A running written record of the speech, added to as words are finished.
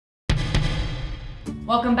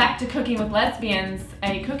Welcome back to Cooking with Lesbians,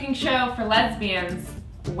 a cooking show for lesbians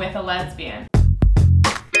with a lesbian.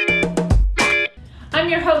 I'm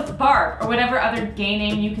your host, Barb, or whatever other gay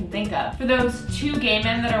name you can think of. For those two gay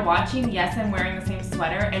men that are watching, yes, I'm wearing the same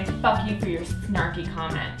sweater, and fuck you for your snarky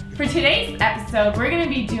comment. For today's episode, we're gonna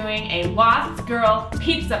be doing a Lost Girl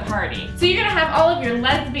pizza party. So you're gonna have all of your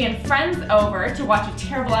lesbian friends over to watch a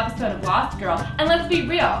terrible episode of Lost Girl, and let's be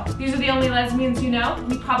real, these are the only lesbians you know,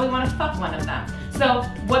 and you probably wanna fuck one of them. So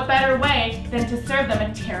what better way than to serve them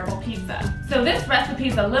a terrible pizza? So this recipe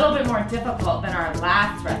is a little bit more difficult than our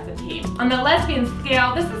last recipe. On the lesbian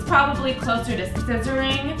scale, this is probably closer to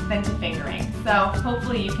scissoring than to fingering. So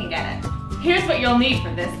hopefully you can get it. Here's what you'll need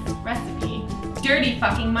for this recipe. Dirty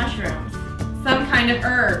fucking mushrooms. Some kind of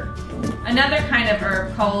herb. Another kind of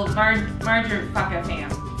herb called marjoram.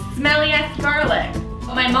 Smelly ass garlic.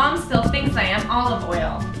 But my mom still thinks I am olive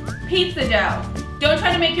oil. Pizza dough. Don't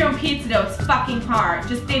try to make your own pizza dough, it's fucking hard.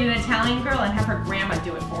 Just date an Italian girl and have her grandma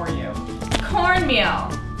do it for you. Cornmeal.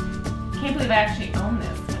 Can't believe I actually own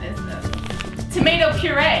this. What is this? Tomato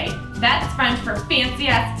puree. That's French for fancy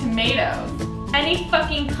ass tomatoes. Any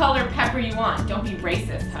fucking color pepper you want. Don't be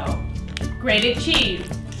racist, ho. Grated cheese.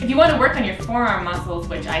 If you want to work on your forearm muscles,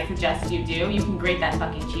 which I suggest you do, you can grate that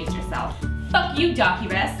fucking cheese yourself. Fuck you,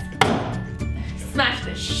 Doccubus. Smash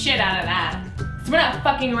the shit out of that. So we're not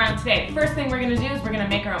fucking around today. The first thing we're gonna do is we're gonna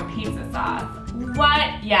make our own pizza sauce.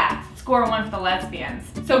 What? Yeah, score one for the lesbians.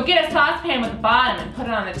 So get a saucepan with a bottom and put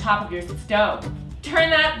it on the top of your stove. Turn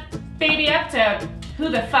that baby up to who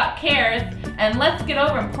the fuck cares, and let's get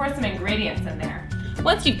over and pour some ingredients in there.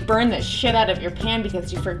 Once you've burned the shit out of your pan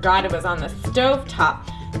because you forgot it was on the stove top,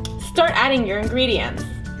 start adding your ingredients.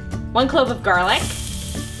 1 clove of garlic,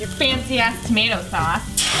 your fancy ass tomato sauce.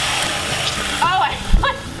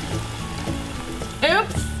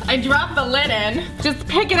 Oops, I dropped the lid in. Just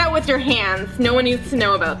pick it out with your hands. No one needs to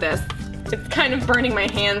know about this. It's kind of burning my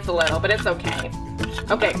hands a little, but it's okay.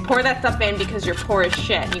 Okay, pour that stuff in because you're poor as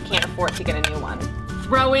shit and you can't afford to get a new one.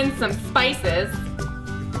 Throw in some spices.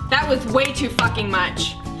 That was way too fucking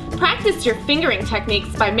much. Practice your fingering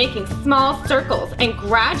techniques by making small circles and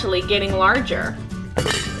gradually getting larger.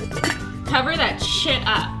 Cover that shit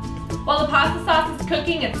up. While the pasta sauce is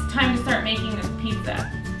cooking, it's time to start making this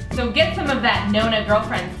pizza. So get some of that Nona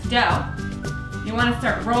girlfriend's dough. You want to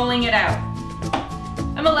start rolling it out.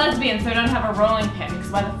 I'm a lesbian, so I don't have a rolling pin,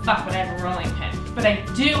 because why the fuck would I have a rolling pin? But I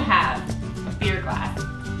do have a beer glass.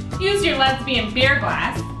 Use your lesbian beer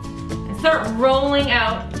glass and start rolling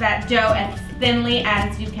out that dough as thinly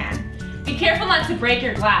as you can. Be careful not to break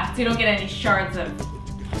your glass so you don't get any shards of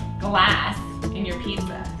glass in your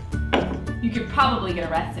pizza. You could probably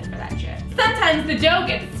get arrested for that shit. Sometimes the dough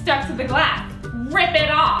gets stuck to the glass. Rip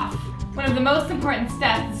it off! One of the most important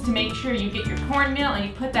steps is to make sure you get your cornmeal and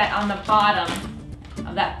you put that on the bottom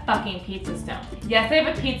of that fucking pizza stone. Yes, I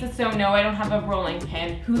have a pizza stone. No, I don't have a rolling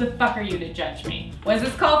pin. Who the fuck are you to judge me? What is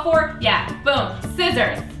this called for? Yeah, boom,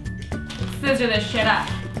 scissors. Scissor this shit up.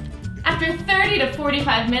 After 30 to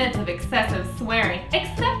 45 minutes of excessive swearing,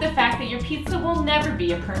 accept the fact that your pizza will never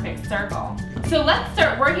be a perfect circle. So let's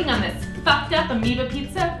start working on this fucked up amoeba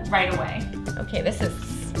pizza right away. Okay, this is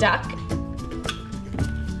stuck.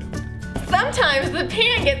 Sometimes the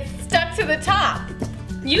pan gets stuck to the top.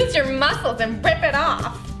 Use your muscles and rip it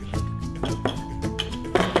off.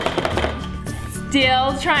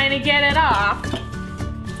 Still trying to get it off.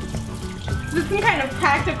 This is some kind of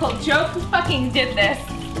practical joke. Who fucking did this?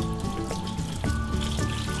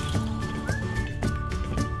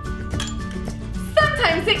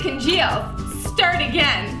 Sometimes it congeals. Start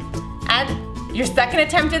again. Add your second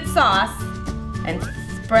attempt at sauce and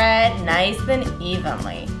spread nice and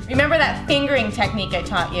evenly. Remember that fingering technique I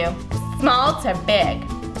taught you? Small to big.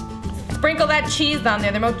 Sprinkle that cheese on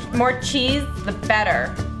there. The more cheese, the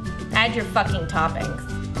better. Add your fucking toppings.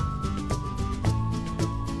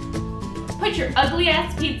 Put your ugly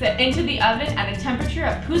ass pizza into the oven at a temperature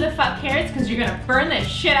of who the fuck cares, because you're gonna burn the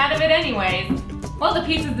shit out of it anyways. While the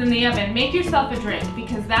pizza's in the oven, make yourself a drink,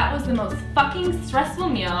 because that was the most fucking stressful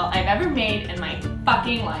meal I've ever made in my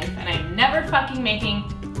fucking life, and I'm never fucking making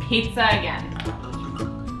pizza again.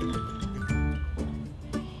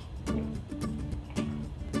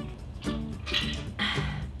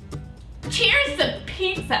 Cheers to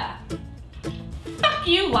pizza! Fuck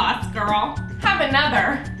you, Lost Girl. Have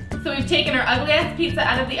another. So we've taken our ugly ass pizza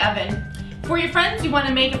out of the oven. For your friends, you want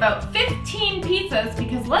to make about 15 pizzas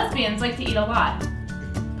because lesbians like to eat a lot.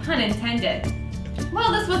 Pun intended.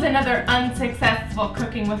 Well, this was another unsuccessful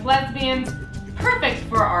Cooking with Lesbians, perfect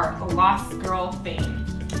for our Lost Girl theme.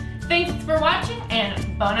 Thanks for watching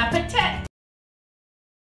and bon appetit!